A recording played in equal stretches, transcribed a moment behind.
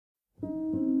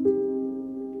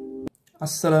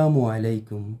Assalamu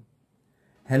alaikum.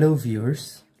 Hello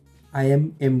viewers, I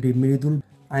am Md Mridul.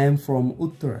 I am from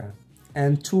Uttara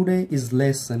and today is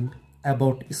lesson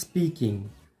about speaking.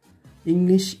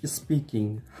 English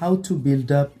speaking, how to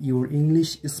build up your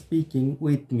English speaking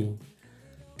with me.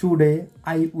 Today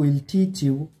I will teach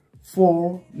you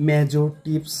 4 major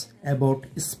tips about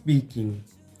speaking.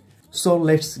 So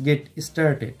let's get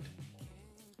started.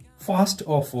 First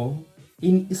of all,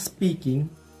 in speaking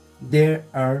there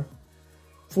are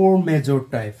 4 major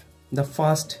types. The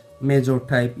first major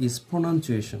type is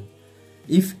pronunciation.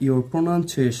 If your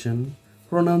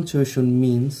pronunciation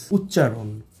means উচ্চারণ,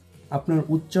 আপনার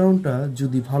উচ্চারণটা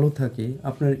যদি ভালো থাকে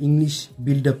আপনার English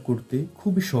build up করতে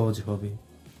খুবই সহজ হবে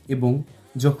এবং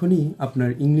যখনই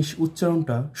আপনার ইংলিশ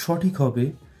উচ্চারণটা সঠিক হবে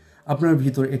আপনার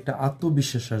ভিতর একটা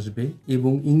আত্মবিশ্বাস আসবে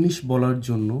এবং ইংলিশ বলার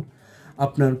জন্য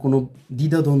আপনার কোনো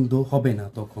দ্বিধাদ্বন্দ্ব হবে না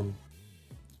তখন।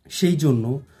 সেই জন্য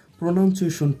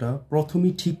প্রনাউন্সিয়েশনটা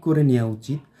প্রথমেই ঠিক করে নেওয়া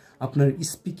উচিত আপনার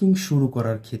স্পিকিং শুরু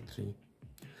করার ক্ষেত্রে।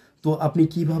 তো আপনি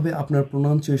কিভাবে আপনার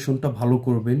প্রনাউন্সিয়েশনটা ভালো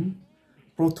করবেন?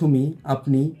 প্রথমেই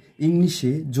আপনি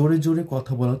ইংলিশে জোরে জোরে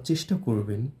কথা বলার চেষ্টা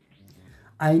করবেন।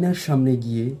 আয়নার সামনে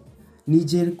গিয়ে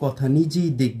নিজের কথা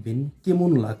নিজেই দেখবেন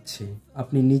কেমন লাগছে,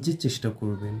 আপনি নিজে চেষ্টা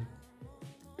করবেন।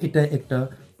 এটা একটা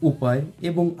উপায়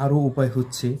এবং আরও উপায়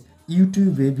হচ্ছে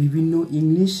ইউটিউবে বিভিন্ন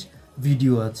ইংলিশ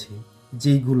ভিডিও আছে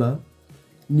যেইগুলা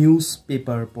নিউজ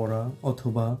পেপার পড়া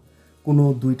অথবা কোনো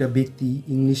দুইটা ব্যক্তি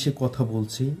ইংলিশে কথা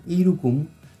বলছে এইরকম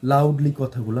লাউডলি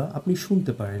কথাগুলো আপনি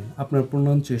শুনতে পারেন আপনার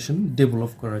প্রনাউন্সিয়েশন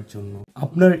ডেভেলপ করার জন্য।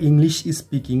 আপনার ইংলিশ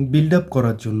স্পিকিং বিল্ড আপ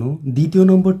করার জন্য দ্বিতীয়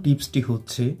নম্বর টিপসটি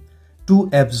হচ্ছে টু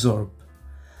অ্যাবজর্ব।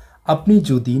 আপনি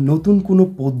যদি নতুন কোনো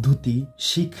পদ্ধতি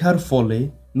শিক্ষার ফলে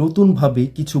নতুনভাবে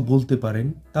কিছু বলতে পারেন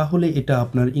তাহলে এটা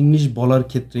আপনার ইংলিশ বলার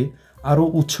ক্ষেত্রে আরও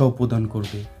উৎসাহ প্রদান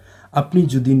করবে। আপনি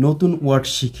যদি নতুন ওয়ার্ড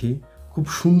শিখে খুব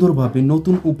সুন্দরভাবে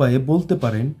নতুন উপায়ে বলতে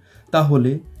পারেন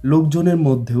তাহলে লোকজনের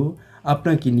মধ্যেও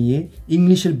আপনাকে নিয়ে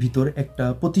ইংলিশের ভিতর একটা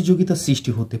প্রতিযোগিতা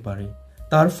সৃষ্টি হতে পারে।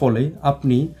 তার ফলে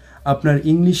আপনি আপনার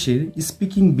ইংলিশের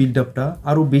স্পিকিং বিল্ড আপটা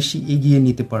আরও বেশি এগিয়ে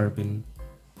নিতে পারবেন।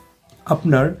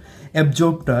 আপনার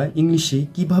অ্যাবজর্বটা ইংলিশে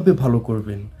কিভাবে ভালো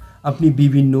করবেন? আপনি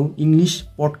বিভিন্ন ইংলিশ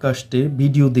পডকাস্টের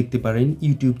ভিডিও দেখতে পারেন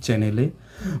ইউটিউব চ্যানেলে,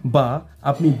 বা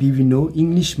আপনি বিভিন্ন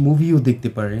ইংলিশ মুভিও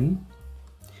দেখতে পারেন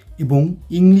এবং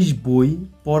ইংলিশ বই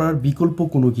পড়ার বিকল্প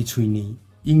কোনো কিছুই নেই।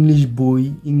 ইংলিশ বই,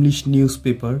 ইংলিশ নিউজ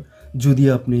পেপার যদি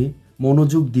আপনি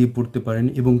মনোযোগ দিয়ে পড়তে পারেন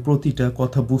এবং প্রতিটা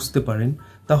কথা বুঝতে পারেন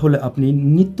তাহলে আপনি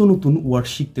নিত্য নতুন ওয়ার্ড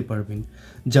শিখতে পারবেন,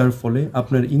 যার ফলে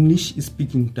আপনার ইংলিশ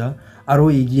স্পিকিংটা আরও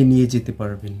এগিয়ে নিয়ে যেতে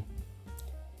পারবেন।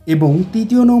 এবং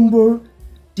তৃতীয় নম্বর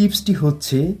টিপসটি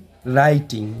হচ্ছে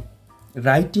রাইটিং।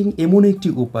 রাইটিং এমন একটি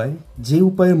উপায় যে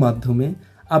উপায়ের মাধ্যমে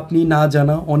আপনি না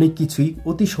জানা অনেক কিছুই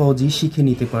অতি সহজেই শিখে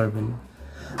নিতে পারবেন।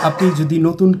 আপনি যদি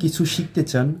নতুন কিছু শিখতে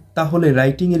চান তাহলে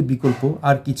রাইটিংয়ের বিকল্প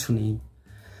আর কিছু নেই।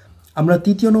 আমরা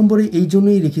তৃতীয় নম্বরে এই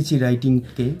জন্যই রেখেছি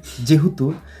রাইটিংকে, যেহেতু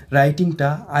রাইটিংটা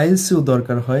আইএলটিএসেও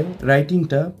দরকার হয়,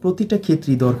 রাইটিংটা প্রতিটা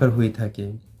ক্ষেত্রেই দরকার হয়ে থাকে।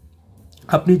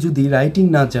 আপনি যদি রাইটিং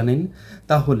না জানেন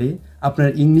তাহলে আপনার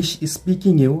ইংলিশ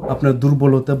স্পিকিংয়েও আপনার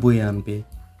দুর্বলতা বয়ে আনবে।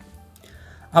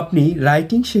 আপনি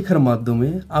রাইটিং শেখার মাধ্যমে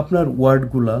আপনার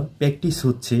ওয়ার্ডগুলা প্র্যাকটিস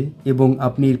হচ্ছে এবং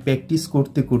আপনি প্র্যাকটিস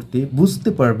করতে করতে বুঝতে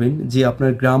পারবেন যে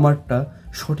আপনার গ্রামারটা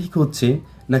সঠিক হচ্ছে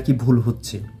নাকি ভুল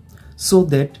হচ্ছে। So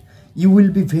that you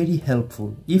will be very helpful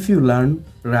if you learn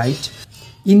right.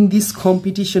 In this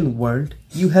competition world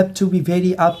you have to be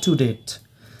very up to date,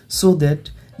 so that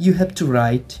you have to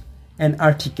write an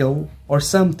article or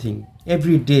something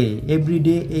every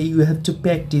day you have to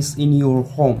practice in your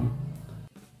home.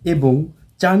 এবং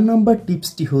 4 নম্বর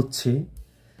টিপসটি হচ্ছে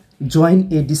join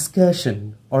a discussion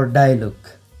or dialogue.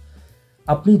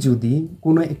 আপনি যদি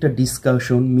কোনো একটা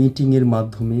discussion মিটিংয়ের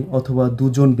মাধ্যমে অথবা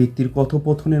দুজন ব্যক্তির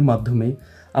কথোপকথনের মাধ্যমে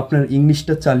আপনার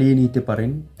ইংলিশটা চালিয়ে নিতে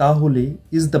পারেন তাহলে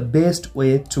is the best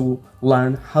way to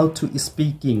learn how to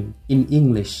speaking in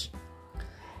English.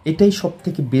 এটাই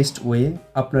সবথেকে বেস্ট ওয়ে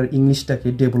আপনার ইংলিশটাকে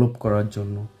ডেভেলপ করার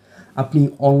জন্য। আপনি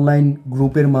অনলাইন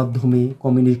গ্রুপের মাধ্যমে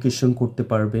কমিউনিকেশন করতে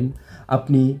পারবেন।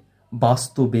 আপনি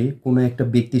বাস্তবে কোনো একটা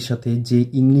ব্যক্তির সাথে যে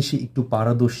ইংলিশে একটু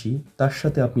পারদর্শী তার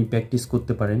সাথে আপনি প্র্যাকটিস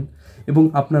করতে পারেন এবং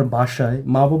আপনার বাসায়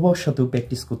মা বাবার সাথেও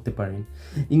প্র্যাকটিস করতে পারেন।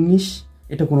 ইংলিশ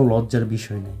এটা কোনো লজ্জার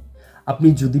বিষয় নয়। আপনি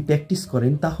যদি প্র্যাকটিস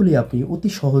করেন তাহলে আপনি অতি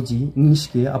সহজেই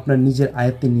ইংলিশকে আপনার নিজের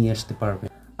আয়ত্তে নিয়ে আসতে পারবেন।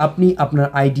 আপনি আপনার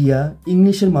আইডিয়া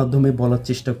ইংলিশের মাধ্যমে বলার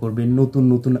চেষ্টা করবেন, নতুন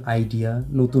নতুন আইডিয়া,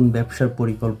 নতুন ব্যবসার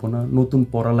পরিকল্পনা, নতুন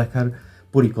পড়ালেখার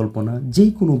পরিকল্পনা,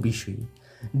 যেই কোনো বিষয়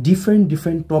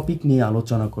ডিফারেন্ট টপিক নিয়ে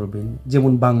আলোচনা করবেন,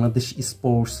 যেমন Bangladesh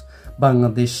sports,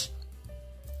 Bangladesh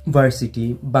varsity,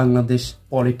 Bangladesh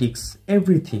politics,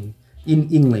 everything in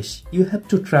English. You have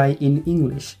to try in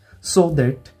English so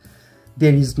that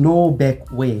There is no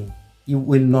back way. You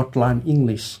will not learn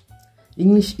English.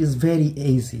 English is very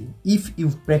easy if you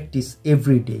practice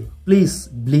every day. Please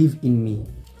believe in me.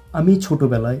 আমি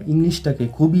ছোটবেলায় ইংলিশটাকে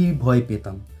খুবই ভয়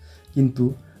পেতাম, কিন্তু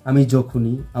আমি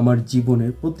যখনই আমার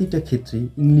জীবনের প্রতিটা ক্ষেত্রে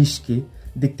ইংলিশকে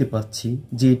দেখতে পাচ্ছি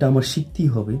যে এটা আমার শিখতেই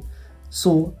হবে,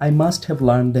 so I must have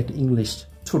learn that English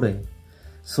today.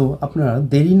 So আপনারা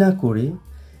দেরি না করে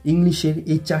ইংলিশের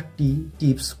এই 4টি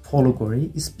টিপস ফলো করে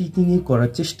স্পিকিংয়ে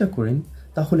করার চেষ্টা করেন,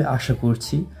 তাহলে আশা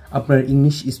করছি আপনার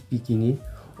ইংলিশ স্পিকিংয়ে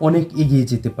অনেক এগিয়ে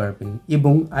যেতে পারবেন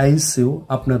এবং আইএলটিএসেও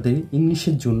আপনাদের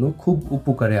ইংলিশের জন্য খুব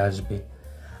উপকারে আসবে।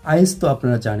 আইএলটিএস তো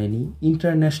আপনারা জানেনই,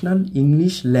 international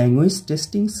English language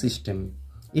testing system.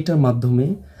 এটার মাধ্যমে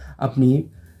আপনি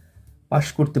পাস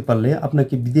করতে পারলে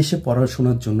আপনাকে বিদেশে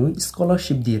পড়াশোনার জন্য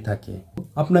স্কলারশিপ দিয়ে থাকে।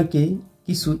 আপনাকে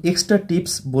কিছু এক্সট্রা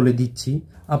টিপস বলে দিচ্ছি,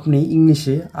 আপনি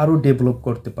ইংলিশে আরও ডেভেলপ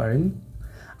করতে পারেন।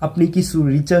 আপনি কিছু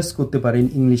রিসার্চ করতে পারেন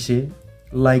ইংলিশে,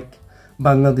 লাইক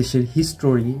বাংলাদেশের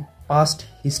হিস্টোরি, পাস্ট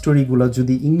হিস্টোরিগুলো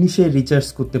যদি ইংলিশে রিসার্চ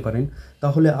করতে পারেন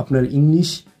তাহলে আপনার ইংলিশ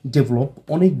ডেভেলপ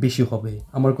অনেক বেশি হবে,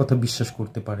 আমার কথা বিশ্বাস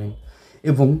করতে পারেন।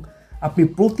 এবং আপনি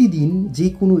প্রতিদিন যে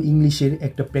কোনো ইংলিশের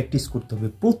একটা প্র্যাকটিস করতে হবে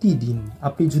প্রতিদিন।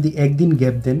 আপনি যদি একদিন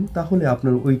গ্যাপ দেন তাহলে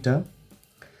আপনার ওইটা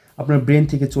আপনার ব্রেন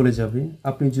থেকে চলে যাবে।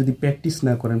 আপনি যদি প্র্যাকটিস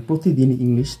না করেন প্রতিদিন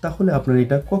ইংলিশ, তাহলে আপনার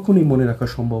এটা কখনোই মনে রাখা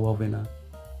সম্ভব হবে না।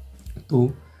 তো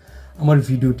আমার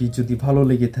ভিডিওটি যদি ভালো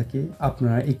লেগে থাকে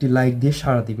আপনারা একটি লাইক দিয়ে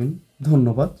সাড়া দিবেন।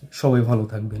 ধন্যবাদ, সবাই ভালো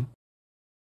থাকবেন।